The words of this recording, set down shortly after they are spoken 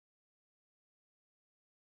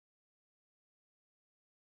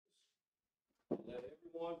Let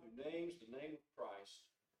everyone who names the name of Christ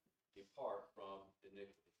depart from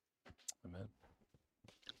iniquity. Amen.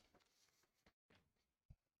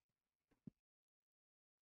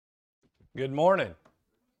 Good morning.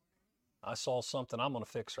 I saw something I'm going to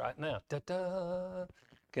fix right now. Da-da.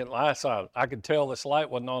 I could tell this light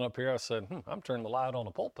wasn't on up here. I said, I'm turning the light on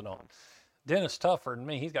the pulpit on. Dennis tougher than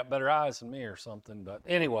me. He's got better eyes than me or something. But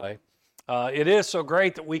anyway, it is so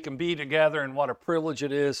great that we can be together, and what a privilege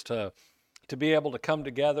it is to be able to come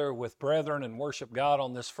together with brethren and worship God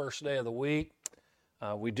on this first day of the week.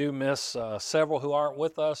 We do miss several who aren't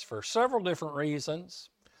with us for several different reasons.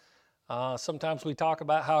 Sometimes we talk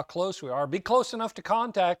about how close we are. Be close enough to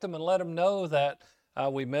contact them and let them know that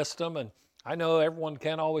we missed them. And I know everyone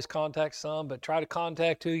can't always contact some, but try to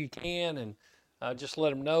contact who you can and just let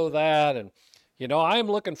them know that. And, you know, I am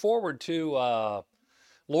looking forward to,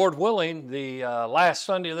 Lord willing, the last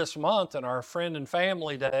Sunday of this month and our Friend and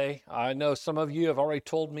Family Day. I know some of you have already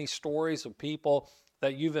told me stories of people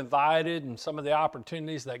that you've invited and some of the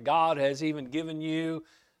opportunities that God has even given you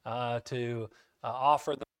to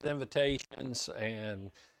offer those invitations. And,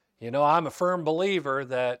 you know, I'm a firm believer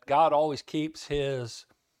that God always keeps his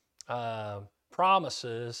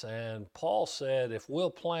promises. And Paul said, if we'll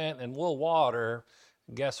plant and we'll water,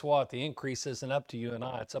 guess what? The increase isn't up to you and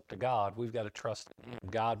I, it's up to God. We've got to trust in him.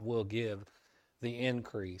 God will give the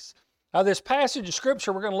increase. Now, this passage of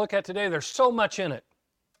Scripture we're going to look at today, there's so much in it.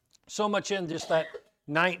 So much in just that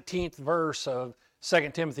 19th verse of 2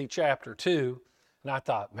 Timothy chapter 2. And I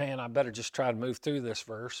thought, man, I better just try to move through this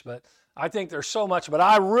verse. But I think there's so much. But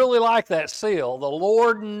I really like that seal. The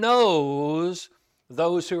Lord knows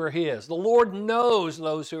those who are his. The Lord knows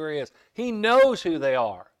those who are his. He knows who they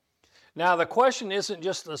are. Now, the question isn't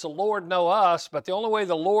just does the Lord know us, but the only way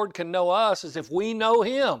the Lord can know us is if we know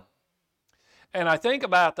him. And I think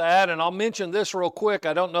about that, and I'll mention this real quick.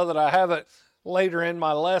 I don't know that I have it later in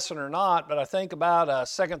my lesson or not, but I think about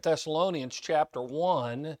 2 Thessalonians chapter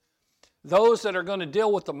 1. Those that are going to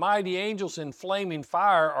deal with the mighty angels in flaming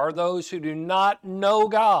fire are those who do not know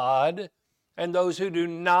God and those who do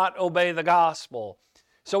not obey the gospel.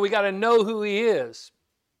 So we got to know who he is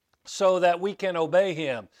so that we can obey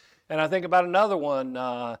him. And I think about another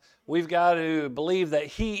one. We've got to believe that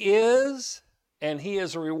he is, and he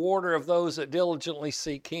is a rewarder of those that diligently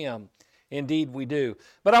seek him. Indeed, we do.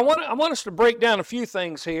 But I want us to break down a few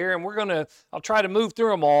things here, and I'll try to move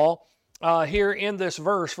through them all. Here in this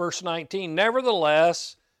verse 19,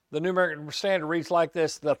 nevertheless, the New American Standard reads like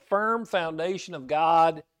this: the firm foundation of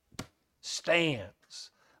God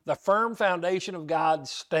stands. The firm foundation of God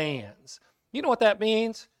stands. You know what that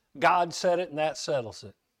means? God said it and that settles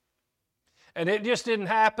it. And it just didn't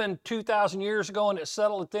happen 2,000 years ago and it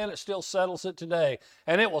settled it then, it still settles it today.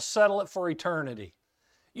 And it will settle it for eternity.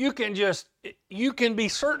 You can be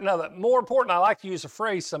certain of it. More important, I like to use a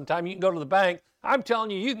phrase sometimes, you can go to the bank. I'm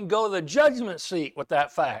telling you, you can go to the judgment seat with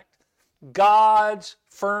that fact. God's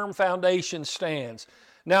firm foundation stands.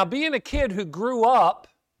 Now, being a kid who grew up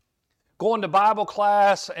going to Bible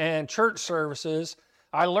class and church services,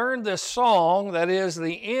 I learned this song that is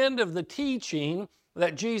the end of the teaching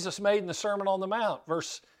that Jesus made in the Sermon on the Mount,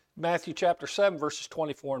 Matthew chapter 7, verses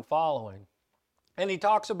 24 and following. And he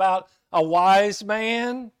talks about a wise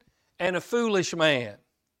man and a foolish man.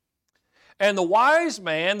 And the wise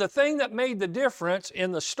man, the thing that made the difference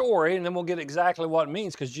in the story, and then we'll get exactly what it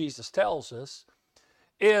means because Jesus tells us,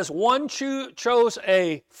 is one chose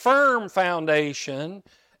a firm foundation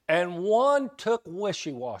and one took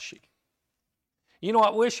wishy-washy. You know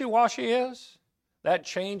what wishy-washy is? That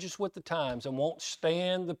changes with the times and won't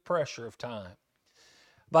stand the pressure of time.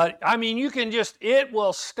 But, I mean, it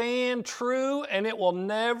will stand true and it will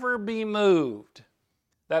never be moved.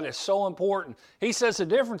 That is so important. He says the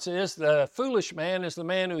difference is the foolish man is the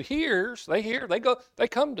man who hears. They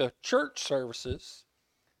come to church services.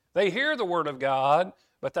 They hear the word of God,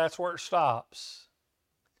 but that's where it stops.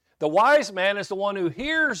 The wise man is the one who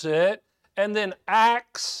hears it and then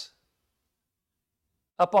acts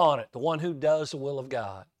upon it, the one who does the will of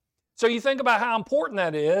God. So you think about how important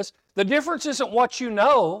that is. The difference isn't what you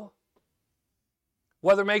know,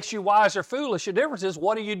 whether it makes you wise or foolish. The difference is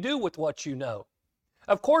what do you do with what you know.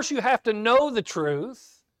 Of course, you have to know the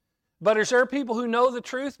truth, but is there people who know the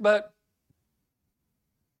truth but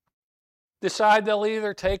decide they'll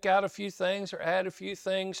either take out a few things or add a few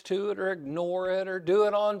things to it or ignore it or do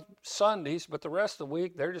it on Sundays, but the rest of the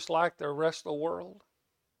week they're just like the rest of the world?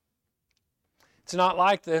 It's not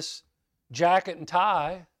like this jacket and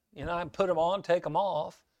tie, I put them on, take them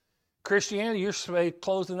off. Christianity, you're supposed to be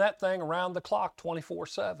closing that thing around the clock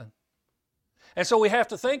 24/7. And so we have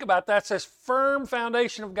to think about that. This firm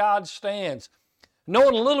foundation of God stands.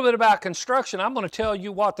 knowing a little bit about construction, I'm going to tell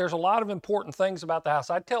you what, there's a lot of important things about the house.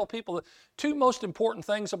 I tell people the two most important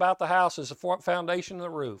things about the house is the foundation and the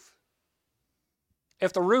roof.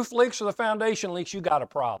 If the roof leaks or the foundation leaks, you got a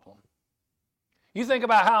problem. You think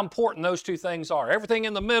about how important those two things are. Everything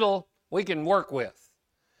in the middle we can work with.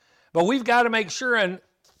 But we've got to make sure, and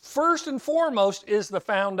first and foremost is the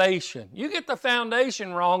foundation. You get the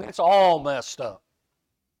foundation wrong, it's all messed up.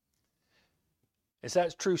 Is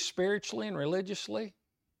that true spiritually and religiously?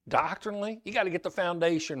 Doctrinally? You got to get the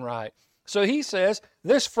foundation right. So he says,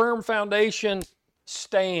 this firm foundation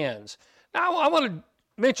stands. Now I want to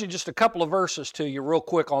mention just a couple of verses to you real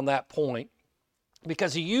quick on that point,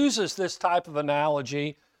 because he uses this type of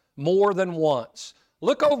analogy more than once.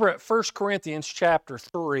 Look over at 1 Corinthians chapter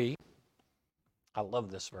 3. I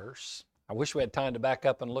love this verse. I wish we had time to back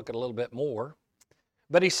up and look at a little bit more.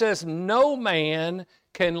 But he says, no man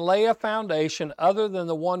can lay a foundation other than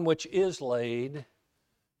the one which is laid.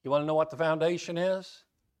 You want to know what the foundation is?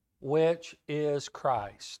 Which is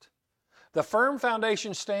Christ. The firm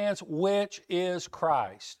foundation stands, which is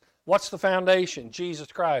Christ. What's the foundation? Jesus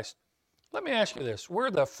Christ. Let me ask you this.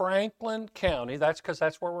 We're the Franklin County, that's because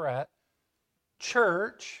that's where we're at,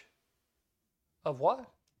 church of what?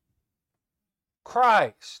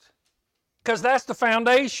 Christ. Because that's the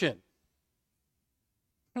foundation.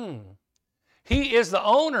 He is the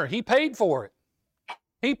owner. He paid for it.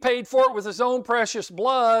 He paid for it with his own precious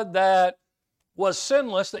blood that was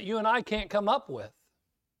sinless, that you and I can't come up with.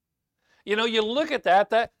 You know, you look at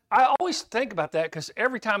that I always think about that, because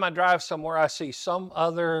every time I drive somewhere I see some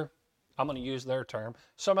other, I'm going to use their term,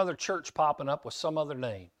 some other church popping up with some other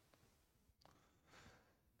name.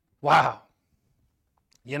 Wow.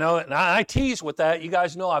 You know, and I tease with that. You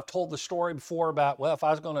guys know I've told the story before about, well, if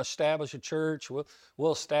I was going to establish a church,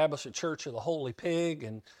 we'll establish a church of the Holy Pig,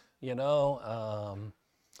 and, you know,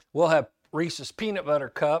 we'll have Reese's peanut butter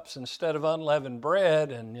cups instead of unleavened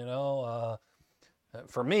bread, and, you know,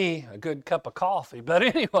 for me, a good cup of coffee. But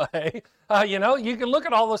anyway, you know, you can look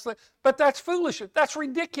at all those things, but that's foolish. That's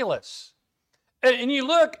ridiculous. And you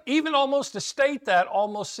look, even almost to state that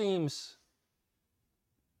almost seems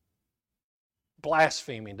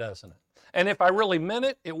blaspheming, doesn't it? And if I really meant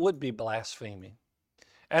it, it would be blaspheming.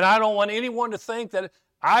 And I don't want anyone to think that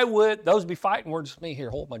I would, those be fighting words with me. Here,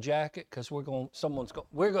 hold my jacket, because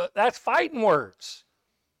that's fighting words.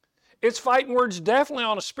 It's fighting words definitely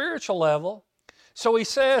on a spiritual level. So he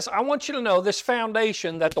says, I want you to know this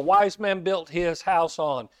foundation that the wise man built his house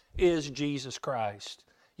on is Jesus Christ.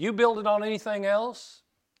 You build it on anything else,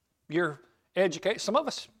 you're educated. Some of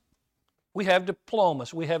us, we have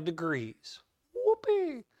diplomas, we have degrees.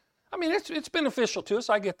 Whoopee. I mean, it's beneficial to us,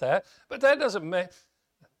 I get that. But that doesn't make,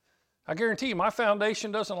 I guarantee you, my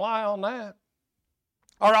foundation doesn't lie on that.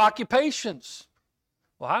 Our occupations.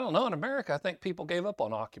 Well, I don't know, in America, I think people gave up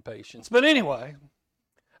on occupations. But anyway,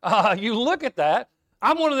 you look at that.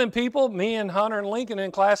 I'm one of them people, me and Hunter and Lincoln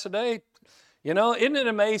in class today, you know, isn't it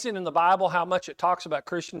amazing in the Bible how much it talks about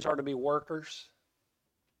Christians are to be workers?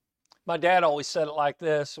 My dad always said it like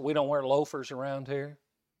this, we don't wear loafers around here.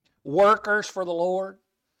 Workers for the Lord.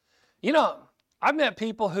 You know, I've met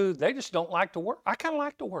people who, they just don't like to work. I kind of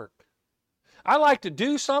like to work. I like to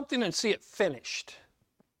do something and see it finished.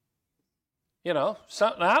 You know,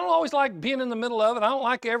 I don't always like being in the middle of it. I don't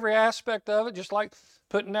like every aspect of it, just like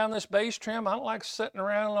putting down this base trim. I don't like sitting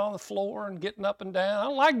around on the floor and getting up and down. I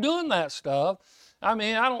don't like doing that stuff. I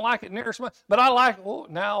mean, I don't like it near as much, but I like,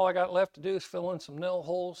 now all I got left to do is fill in some nail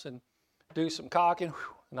holes and do some caulking,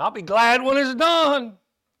 and I'll be glad when it's done.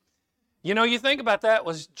 You know, you think about that.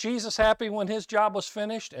 Was Jesus happy when his job was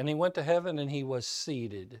finished? And he went to heaven and he was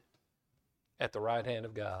seated at the right hand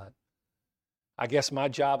of God. I guess my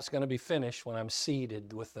job's going to be finished when I'm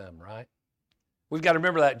seated with them, right? We've got to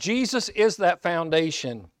remember that. Jesus is that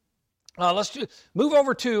foundation. Let's move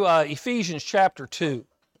over to Ephesians chapter 2.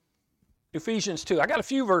 Ephesians 2. I got a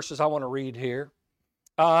few verses I want to read here.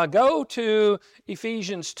 Go to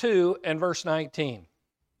Ephesians 2 and verse 19.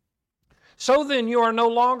 So then you are no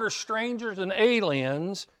longer strangers and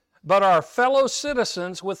aliens, but are fellow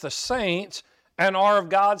citizens with the saints and are of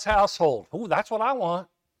God's household. Ooh, that's what I want.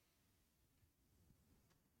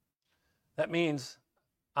 That means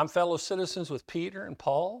I'm fellow citizens with Peter and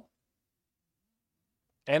Paul,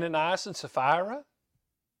 Ananias and Sapphira,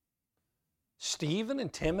 Stephen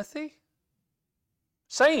and Timothy,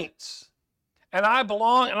 saints. And I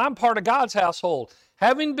belong, and I'm part of God's household.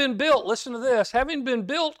 Having been built, listen to this, having been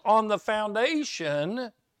built on the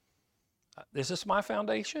foundation, is this my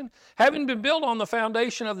foundation? Having been built on the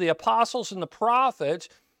foundation of the apostles and the prophets,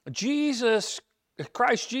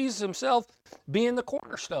 Christ Jesus himself being the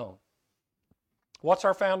cornerstone. What's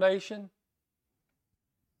our foundation?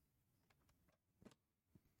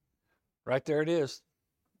 Right there it is.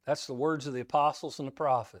 That's the words of the apostles and the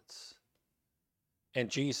prophets and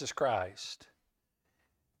Jesus Christ.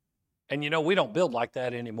 And we don't build like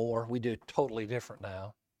that anymore. We do totally different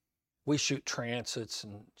now. We shoot transits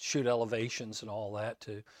and shoot elevations and all that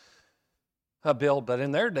to build. But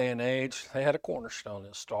in their day and age, they had a cornerstone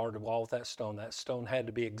that started the wall with that stone. That stone had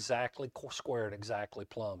to be exactly squared, exactly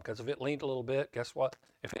plumb. Because if it leaned a little bit, guess what?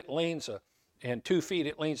 If it leans in 2 feet,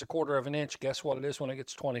 it leans 1/4 of an inch. Guess what it is when it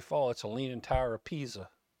gets 20 fall? It's a leaning tower of Pisa.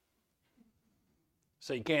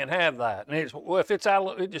 So you can't have that. And if it's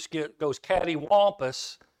out, it just goes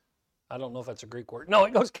cattywampus. I don't know if that's a Greek word. No,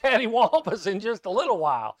 it goes cattywampus in just a little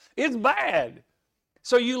while. It's bad.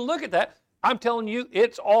 So you look at that. I'm telling you,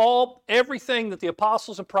 it's everything that the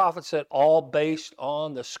apostles and prophets said, all based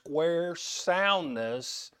on the square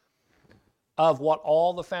soundness of what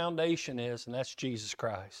all the foundation is, and that's Jesus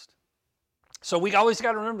Christ. So we always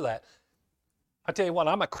got to remember that. I tell you what,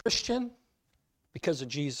 I'm a Christian because of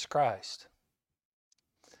Jesus Christ.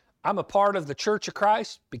 I'm a part of the Church of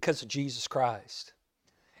Christ because of Jesus Christ.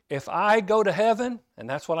 If I go to heaven, and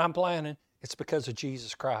that's what I'm planning, it's because of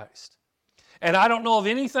Jesus Christ. And I don't know of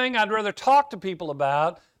anything I'd rather talk to people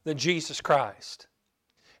about than Jesus Christ.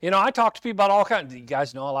 I talk to people about all kinds. You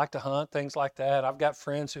guys know I like to hunt, things like that. I've got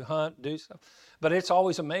friends who hunt, do stuff. But it's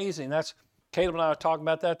always amazing. Caleb and I were talking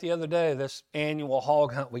about that the other day, this annual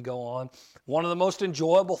hog hunt we go on. One of the most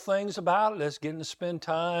enjoyable things about it is getting to spend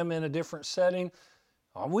time in a different setting.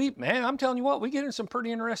 I'm telling you what, we get in some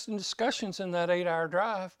pretty interesting discussions in that 8-hour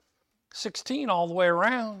drive. 16 all the way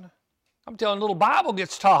around. I'm telling you, little Bible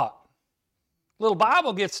gets taught. Little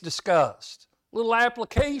Bible gets discussed. Little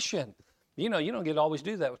application. You don't get to always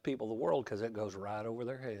do that with people of the world because it goes right over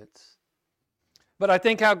their heads. But I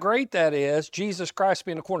think how great that is, Jesus Christ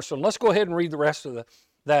being a cornerstone. Let's go ahead and read the rest of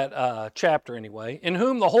that chapter anyway. In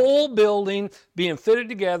whom the whole building being fitted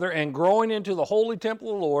together and growing into the holy temple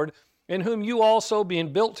of the Lord, in whom you also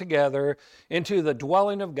being built together into the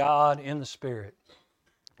dwelling of God in the Spirit.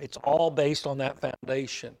 It's all based on that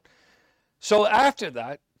foundation. So after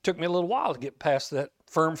that, it took me a little while to get past that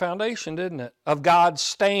firm foundation, didn't it? Of God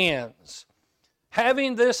stands.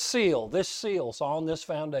 Having this seal's on this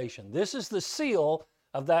foundation. This is the seal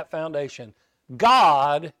of that foundation.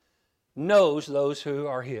 God knows those who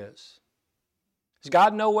are His. Does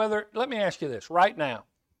God know whether, let me ask you this right now.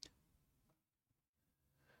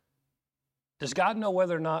 Does God know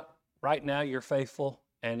whether or not right now you're faithful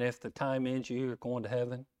and if the time ends you're going to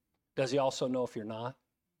heaven? Does He also know if you're not?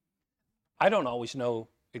 I don't always know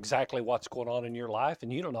exactly what's going on in your life,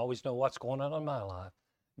 and you don't always know what's going on in my life.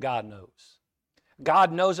 God knows.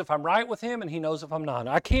 God knows if I'm right with Him, and He knows if I'm not.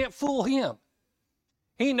 I can't fool Him.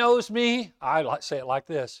 He knows me, I say it like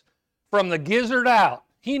this, from the gizzard out.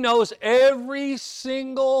 He knows every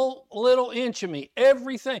single little inch of me,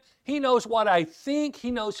 everything. He knows what I think.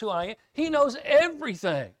 He knows who I am. He knows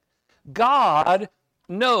everything. God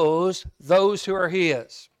knows those who are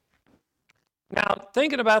His. Now,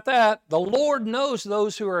 thinking about that, the Lord knows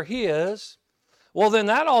those who are His. Well, then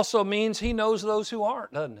that also means He knows those who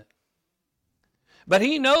aren't, doesn't it? But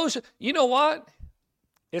He knows, you know what?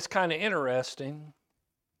 It's kind of interesting.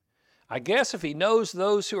 I guess if He knows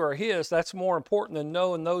those who are His, that's more important than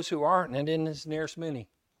knowing those who aren't, and in His nearest many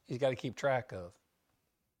He's got to keep track of.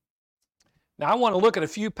 Now, I want to look at a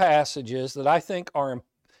few passages that I think are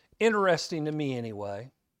interesting to me anyway,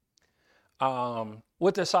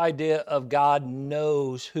 with this idea of God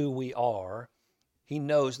knows who we are. He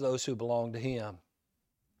knows those who belong to Him.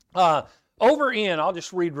 I'll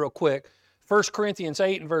just read real quick, 1 Corinthians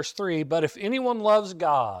 8 and verse 3, but if anyone loves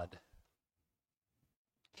God,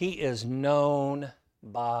 he is known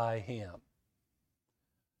by Him.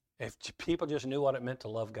 If people just knew what it meant to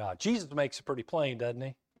love God. Jesus makes it pretty plain, doesn't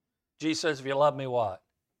He? Jesus says, if you love me, what?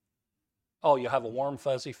 Oh, you have a warm,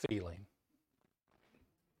 fuzzy feeling.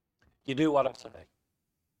 You do what I say.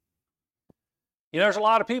 There's a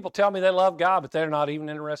lot of people tell me they love God, but they're not even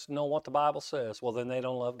interested in knowing what the Bible says. Well, then they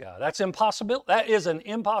don't love God. That's impossible. That is an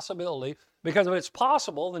impossibility, because if it's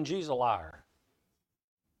possible, then Jesus is a liar.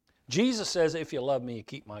 Jesus says, if you love me, you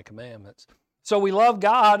keep my commandments. So we love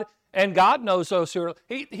God, and God knows those who are,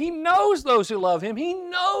 He knows those who love Him. He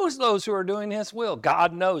knows those who are doing His will.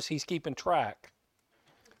 God knows. He's keeping track.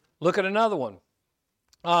 Look at another one.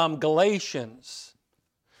 Galatians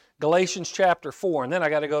chapter 4, and then I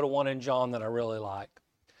got to go to one in John that I really like.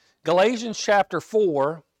 Galatians chapter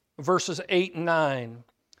 4, verses 8 and 9.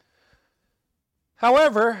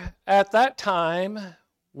 However, at that time,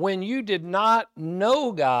 when you did not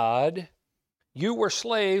know God, you were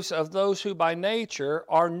slaves of those who by nature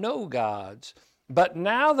are no gods. But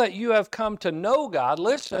now that you have come to know God,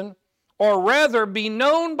 listen, or rather be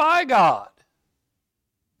known by God.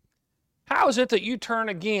 How is it that you turn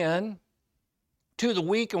again to the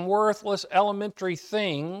weak and worthless elemental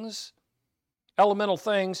things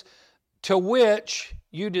to which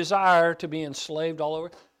you desire to be enslaved all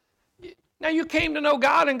over? Now you came to know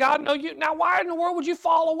God and God know you. Now why in the world would you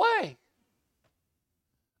fall away?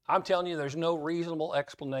 I'm telling you, there's no reasonable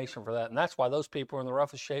explanation for that. And that's why those people are in the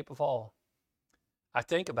roughest shape of all. I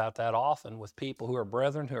think about that often with people who are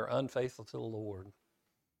brethren who are unfaithful to the Lord.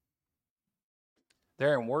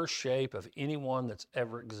 They're in worse shape of anyone that's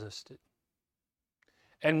ever existed.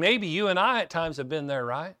 And maybe you and I at times have been there,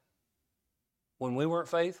 right? When we weren't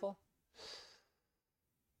faithful.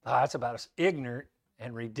 That's about as ignorant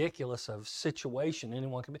and ridiculous of situation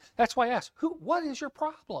anyone can be. That's why I ask, what is your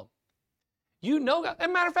problem? You know God. As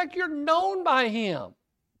a matter of fact, you're known by Him.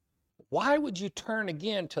 Why would you turn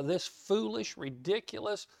again to this foolish,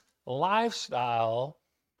 ridiculous lifestyle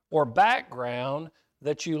or background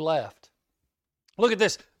that you left? Look at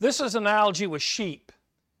this. This is an analogy with sheep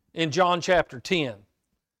in John chapter 10.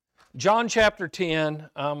 John chapter 10,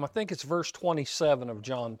 I think it's verse 27 of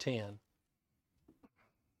John 10.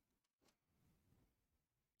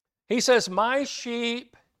 He says, my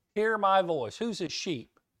sheep hear my voice. Who's his sheep?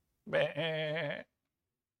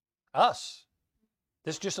 Us.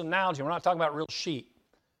 This is just an analogy. We're not talking about real sheep.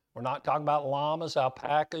 We're not talking about llamas,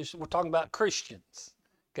 alpacas. We're talking about Christians.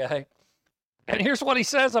 Okay? And here's what he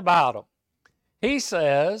says about them. He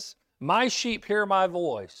says, my sheep hear my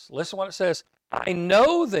voice. Listen what it says. I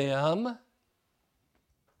know them.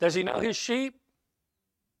 Does he know his sheep?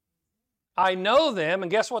 I know them, and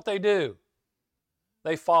guess what they do?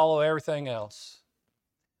 They follow everything else.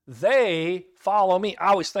 They follow me. I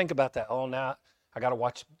always think about that. Oh, now I got to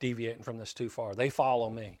watch deviating from this too far. They follow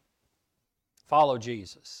me. Follow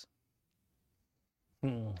Jesus.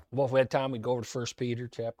 Well, if we had time, we'd go over to 1 Peter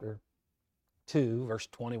chapter 2, verse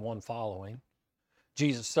 21 following.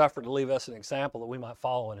 Jesus suffered to leave us an example that we might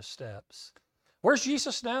follow in his steps. Where's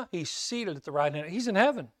Jesus now? He's seated at the right hand. He's in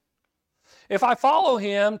heaven. If I follow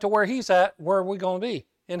him to where he's at, where are we going to be?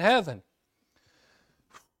 In heaven.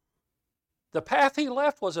 The path he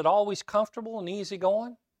left, was it always comfortable and easy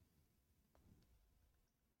going?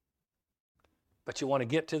 But you want to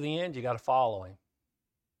get to the end, you got to follow him.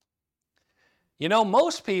 You know,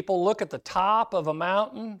 most people look at the top of a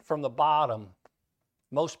mountain from the bottom.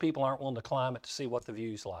 Most people aren't willing to climb it to see what the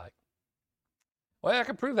view's like. Well, I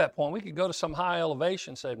can prove that point. We could go to some high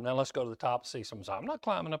elevation and say, now let's go to the top and see something. I'm not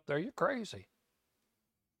climbing up there. You're crazy.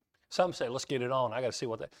 Some say, let's get it on. I got to see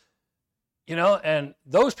what that... You know, and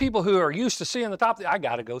those people who are used to seeing the top, I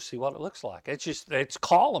got to go see what it looks like. It's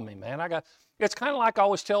calling me, man. It's kind of like I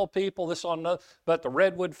always tell people this on another, but the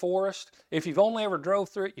redwood forest, if you've only ever drove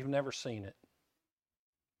through it, you've never seen it.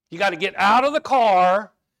 You got to get out of the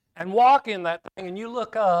car and walk in that thing, and you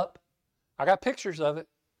look up. I got pictures of it.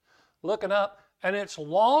 Looking up, and it's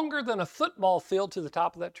longer than a football field to the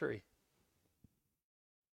top of that tree.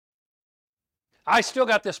 I still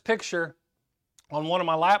got this picture on one of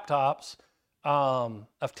my laptops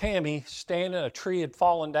of Tammy standing. A tree had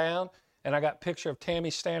fallen down, and I got a picture of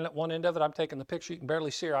Tammy standing at one end of it. I'm taking the picture. You can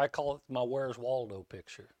barely see her. I call it my Where's Waldo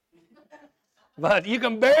picture. But you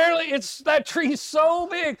can barely, that tree's so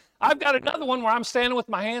big. I've got another one where I'm standing with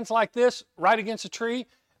my hands like this right against a tree,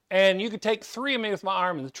 and you could take 3 of me with my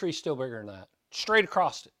arm, and the tree's still bigger than that, straight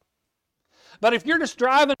across it. But if you're just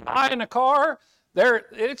driving by in a car,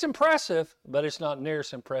 it's impressive, but it's not near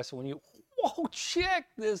as impressive when you, whoa, check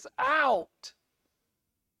this out.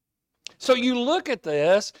 So you look at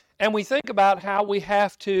this, and we think about how we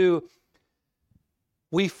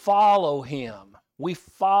follow him. We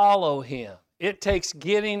follow him. It takes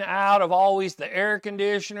getting out of always the air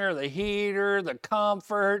conditioner, the heater, the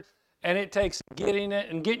comfort, and it takes getting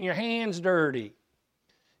it and getting your hands dirty.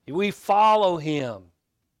 We follow him.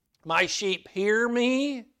 My sheep hear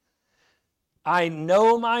me. I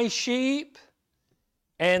know my sheep,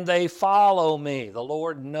 and they follow me. The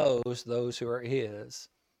Lord knows those who are his.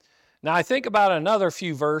 Now, I think about another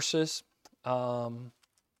few verses,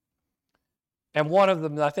 and one of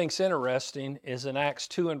them that I think is interesting is in Acts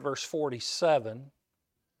 2 and verse 47,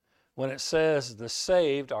 when it says, the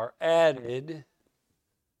saved are added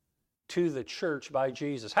to the church by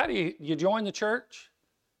Jesus. How do you join the church?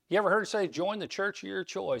 You ever heard it say, join the church of your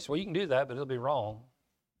choice? Well, you can do that, but it'll be wrong.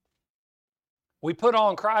 We put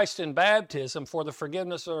on Christ in baptism for the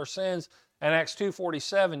forgiveness of our sins. And Acts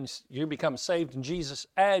 2:47, you become saved and Jesus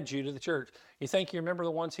adds you to the church. You think you remember the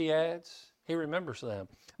ones he adds? He remembers them.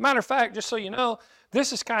 Matter of fact, just so you know,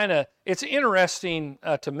 this is it's interesting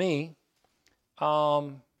to me.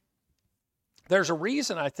 There's a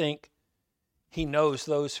reason I think He knows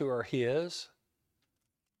those who are his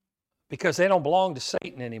because they don't belong to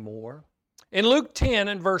Satan anymore. In Luke 10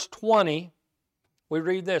 and verse 20, we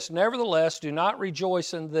read this, "Nevertheless, do not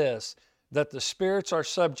rejoice in this, that the spirits are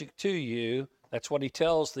subject to you." That's what he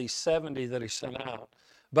tells these 70 that he sent out.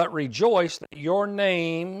 "But rejoice that your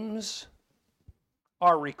names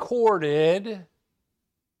are recorded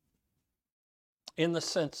in the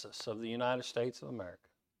census of the United States of America."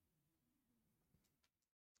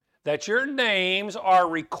 That your names are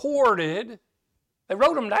recorded. They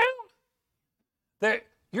wrote them down. That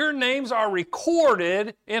your names are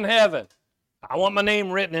recorded in heaven. I want my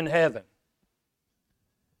name written in heaven.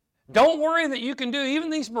 Don't worry that you can do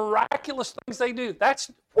even these miraculous things they do.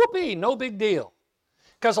 That's whoopee, no big deal.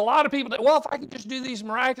 Because a lot of people think, well, if I could just do these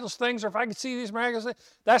miraculous things or if I could see these miraculous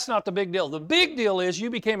things, that's not the big deal. The big deal is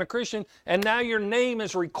you became a Christian and now your name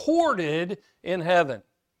is recorded in heaven.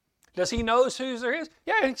 Does he know whose there is?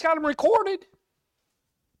 Yeah, he's got them recorded.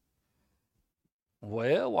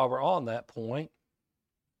 Well, while we're on that point,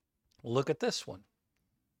 look at this one.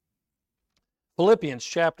 Philippians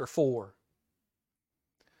chapter 4.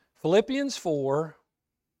 Philippians 4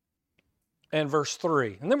 and verse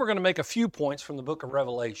 3. And then we're going to make a few points from the book of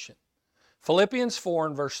Revelation. Philippians 4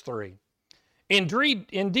 and verse 3.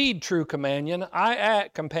 Indeed, true companion, I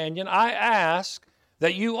ask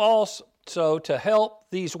that you also to help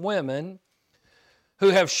these women who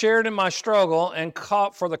have shared in my struggle and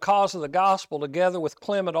for the cause of the gospel, together with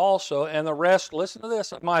Clement also, and the rest, listen to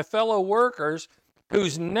this, my fellow workers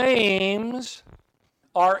whose names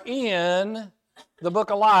are in the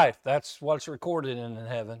book of life. That's what's recorded in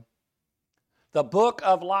heaven. The book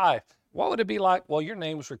of life. What would it be like? Well, your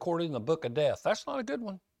name is recorded in the book of death. That's not a good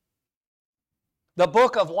one. The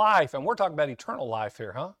book of life, and we're talking about eternal life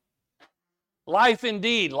here, huh? Life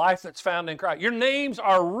indeed, life that's found in Christ. Your names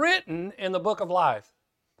are written in the book of life.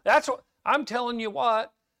 That's what, I'm telling you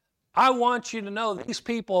what, I want you to know these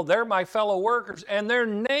people, they're my fellow workers, and their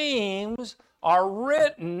names are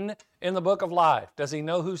written in the book of life. Does he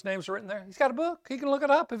know whose names are written there? He's got a book. He can look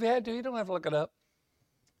it up if he had to. He don't have to look it up.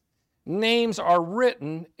 Names are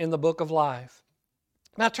written in the book of life.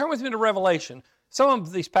 Now turn with me to Revelation. Some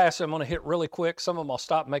of these passages I'm going to hit really quick. Some of them I'll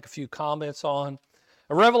stop and make a few comments on.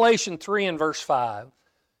 Revelation 3 and verse 5.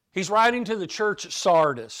 He's writing to the church at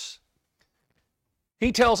Sardis.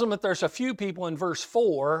 He tells them that there's a few people in verse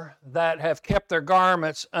 4 that have kept their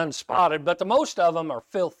garments unspotted, but the most of them are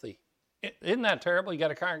filthy. Isn't that terrible? You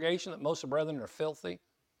got a congregation that most of the brethren are filthy?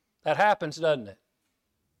 That happens, doesn't it?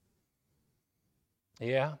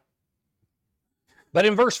 Yeah. But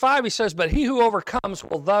in verse 5 he says, but he who overcomes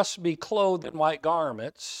will thus be clothed in white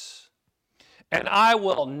garments, and I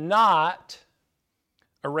will not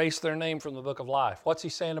erase their name from the book of life. What's he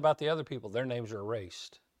saying about the other people? Their names are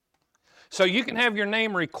erased. So you can have your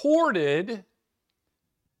name recorded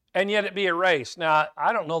and yet it be erased. Now,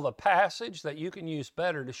 I don't know the passage that you can use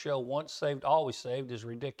better to show once saved, always saved is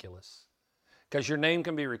ridiculous. Because your name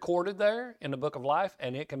can be recorded there in the book of life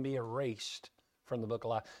and it can be erased from the book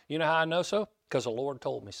of life. You know how I know so? Because the Lord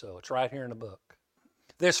told me so. It's right here in the book.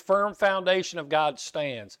 This firm foundation of God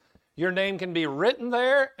stands. Your name can be written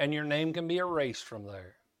there and your name can be erased from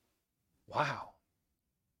there. Wow.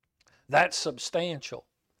 That's substantial.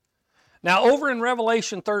 Now over in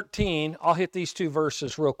Revelation 13, I'll hit these two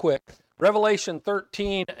verses real quick. Revelation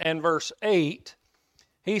 13 and verse 8,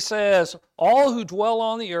 he says, all who dwell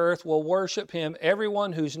on the earth will worship him,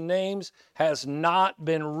 everyone whose names has not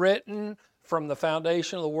been written from the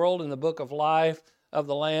foundation of the world in the book of life of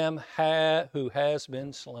the Lamb who has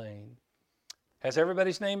been slain. Has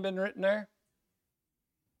everybody's name been written there?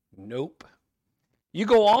 Nope. You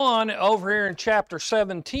go on over here in chapter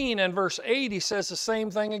 17 and verse 8, he says the same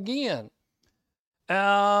thing again.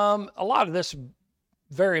 A lot of this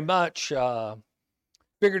very much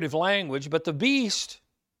figurative language, but the beast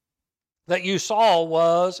that you saw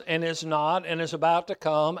was and is not and is about to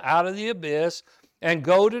come out of the abyss and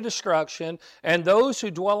go to destruction, and those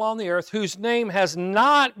who dwell on the earth, whose name has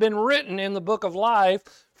not been written in the book of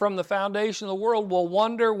life from the foundation of the world, will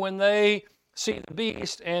wonder when they see the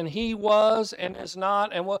beast, and he was and is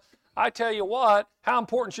not. And well, I tell you what, how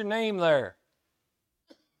important's your name there?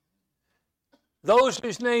 Those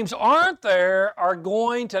whose names aren't there are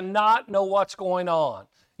going to not know what's going on.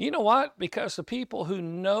 You know what? Because the people who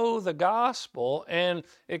know the gospel and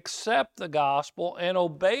accept the gospel and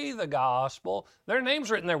obey the gospel, their name's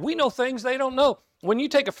written there. We know things they don't know. When you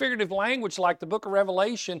take a figurative language like the book of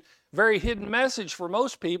Revelation, very hidden message for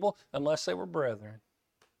most people, unless they were brethren.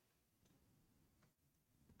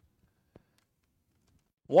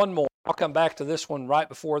 One more. I'll come back to this one right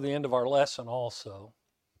before the end of our lesson also.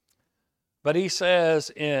 But he says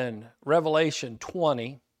in Revelation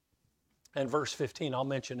 20 and verse 15, I'll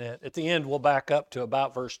mention it. At the end, we'll back up to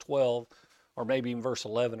about verse 12 or maybe even verse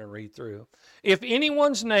 11 and read through. If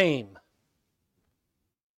anyone's name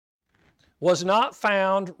was not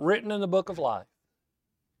found written in the book of life,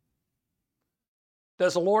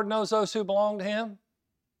 does the Lord know those who belong to him?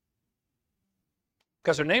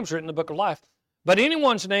 Because their name's written in the book of life. But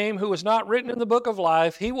anyone's name who is not written in the book of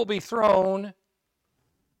life, he will be thrown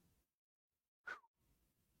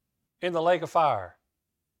in the lake of fire.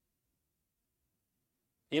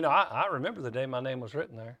 You know, I remember the day my name was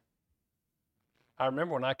written there. I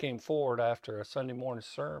remember when I came forward after a Sunday morning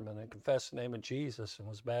sermon and confessed the name of Jesus and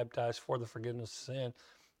was baptized for the forgiveness of sin,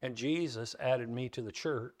 and Jesus added me to the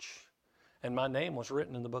church, and my name was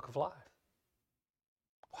written in the book of life.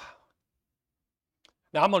 Wow.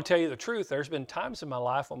 Now, I'm going to tell you the truth. There's been times in my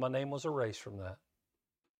life when my name was erased from that.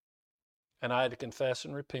 And I had to confess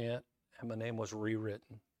and repent, and my name was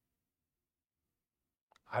rewritten.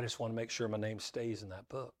 I just want to make sure my name stays in that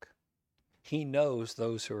book. He knows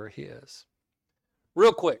those who are his.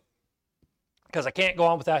 Real quick, because I can't go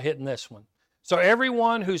on without hitting this one. So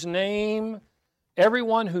everyone who names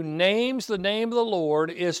the name of the Lord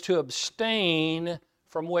is to abstain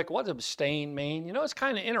from wicked. What does abstain mean? You know, it's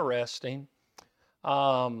kind of interesting.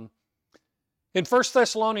 In 1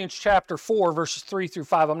 Thessalonians chapter 4, verses 3 through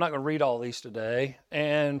 5, I'm not going to read all these today,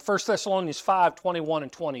 and 1 Thessalonians 5, 21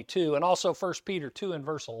 and 22, and also 1 Peter 2 and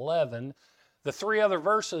verse 11, the three other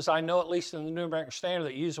verses I know, at least in the New American Standard,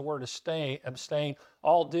 that use the word abstain,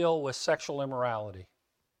 all deal with sexual immorality.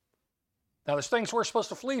 Now, there's things we're supposed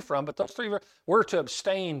to flee from, but those three we're to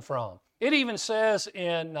abstain from. It even says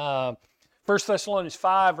in 1 Thessalonians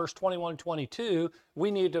 5, verse 21 and 22,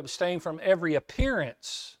 we need to abstain from every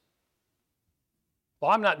appearance.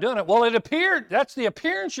 Well, I'm not doing it. Well, it appeared. That's the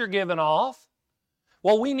appearance you're giving off.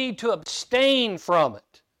 Well, we need to abstain from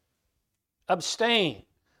it. Abstain.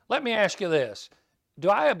 Let me ask you this. Do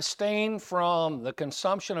I abstain from the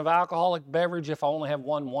consumption of alcoholic beverage if I only have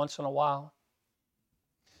one once in a while?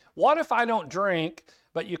 What if I don't drink,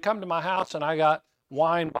 but you come to my house and I got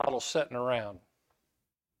wine bottles sitting around?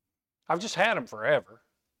 I've just had them forever.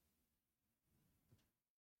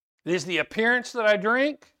 Is the appearance that I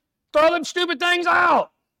drink? Throw them stupid things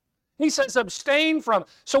out. He says abstain from.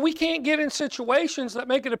 So we can't get in situations that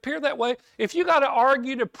make it appear that way. If you got to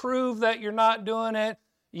argue to prove that you're not doing it,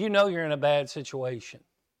 you know you're in a bad situation.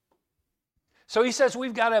 So he says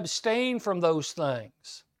we've got to abstain from those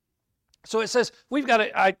things. So it says we've got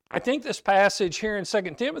to, I think this passage here in 2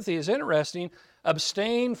 Timothy is interesting.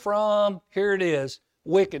 Abstain from, here it is,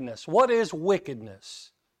 wickedness. What is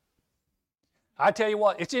wickedness? I tell you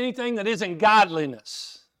what, it's anything that isn't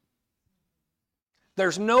godliness.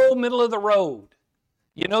 There's no middle of the road.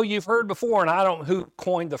 You know, you've heard before, and I don't know who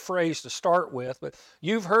coined the phrase to start with, but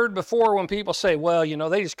you've heard before when people say, well, you know,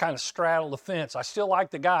 they just kind of straddle the fence. I still like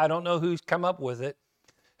the guy, I don't know who's come up with it,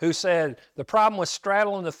 who said, the problem with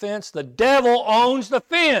straddling the fence, the devil owns the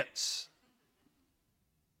fence.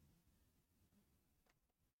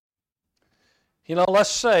 You know, let's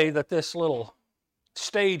say that this little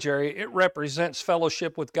stage area, it represents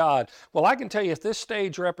fellowship with God. Well, I can tell you if this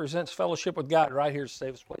stage represents fellowship with God, right here is the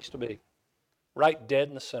safest place to be. Right dead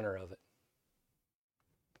in the center of it.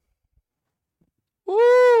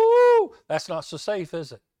 Woo! That's not so safe,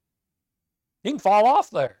 is it? You can fall off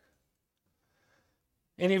there.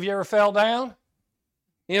 Any of you ever fell down?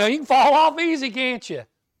 You know, you can fall off easy, can't you?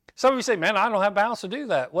 Some of you say, man, I don't have balance to do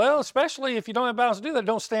that. Well, especially if you don't have balance to do that,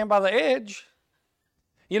 don't stand by the edge.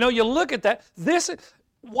 You know, you look at that. This is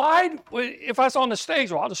wide. If I was on the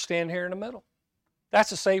stage, well, I'll just stand here in the middle.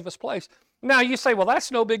 That's the safest place. Now you say, well,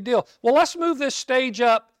 that's no big deal. Well, let's move this stage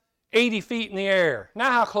up 80 feet in the air.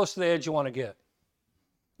 Now how close to the edge you want to get?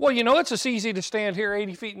 Well, you know, it's as easy to stand here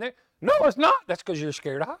 80 feet in the air. No, it's not. That's because you're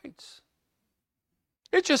scared of heights.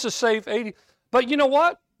 It's just a safe 80. But you know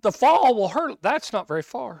what? The fall will hurt. That's not very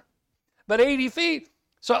far. But 80 feet.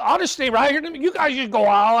 So I'll just stay right here. You guys just go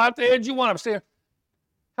all out the edge you want. I'm staying.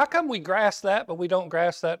 How come we grasp that, but we don't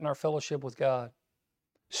grasp that in our fellowship with God?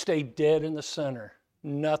 Stay dead in the center.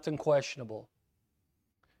 Nothing questionable.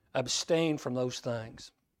 Abstain from those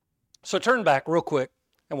things. So turn back real quick,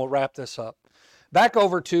 and we'll wrap this up. Back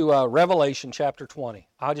over to Revelation chapter 20.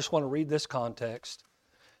 I just want to read this context,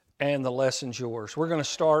 and the lesson's yours. We're going to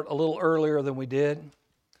start a little earlier than we did.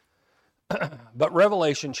 But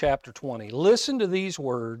Revelation chapter 20. Listen to these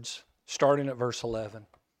words, starting at verse 11.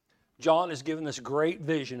 John is given this great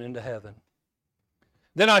vision into heaven.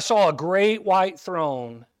 Then I saw a great white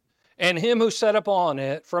throne, and him who sat upon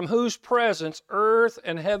it, from whose presence earth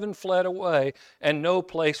and heaven fled away, and no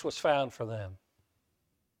place was found for them.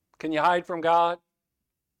 Can you hide from God?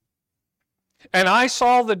 And I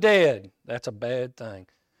saw the dead. That's a bad thing.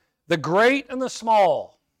 The great and the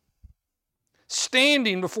small,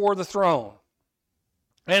 standing before the throne.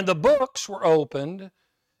 And the books were opened,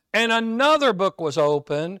 and another book was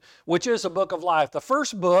opened, which is a book of life. The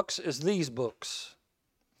first books is these books.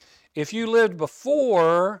 If you lived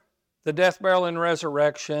before the death, burial, and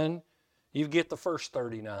resurrection, you get the first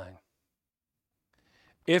 39.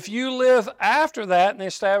 If you live after that in the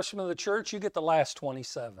establishment of the church, you get the last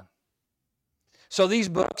 27. So these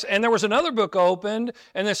books, and there was another book opened,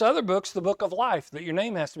 and this other book's the book of life that your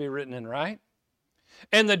name has to be written in, right?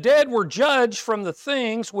 And the dead were judged from the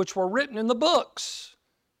things which were written in the books.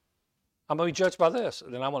 I'm going to be judged by this.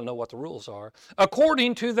 Then I want to know what the rules are.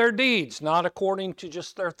 According to their deeds, not according to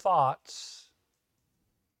just their thoughts.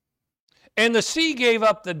 And the sea gave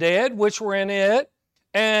up the dead which were in it,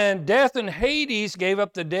 and death and Hades gave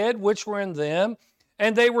up the dead which were in them,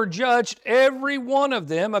 and they were judged every one of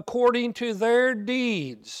them according to their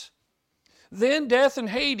deeds. Then death and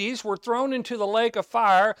Hades were thrown into the lake of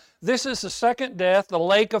fire. This is the second death, the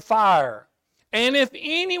lake of fire. And if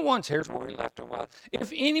anyone's, here's where we left off,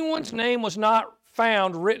 if anyone's name was not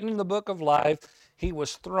found written in the book of life, he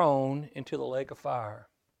was thrown into the lake of fire.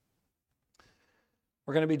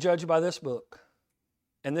 We're going to be judged by this book.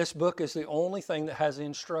 And this book is the only thing that has the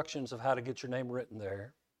instructions of how to get your name written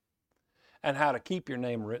there, and how to keep your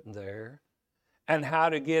name written there, and how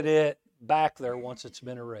to get it back there once it's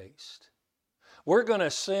been erased. We're going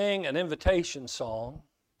to sing an invitation song,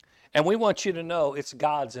 and we want you to know it's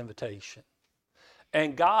God's invitation.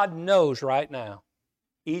 And God knows right now,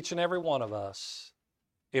 each and every one of us,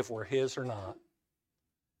 if we're His or not.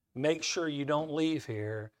 Make sure you don't leave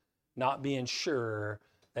here not being sure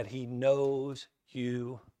that He knows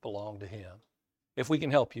you belong to Him. If we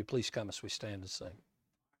can help you, please come as we stand and sing.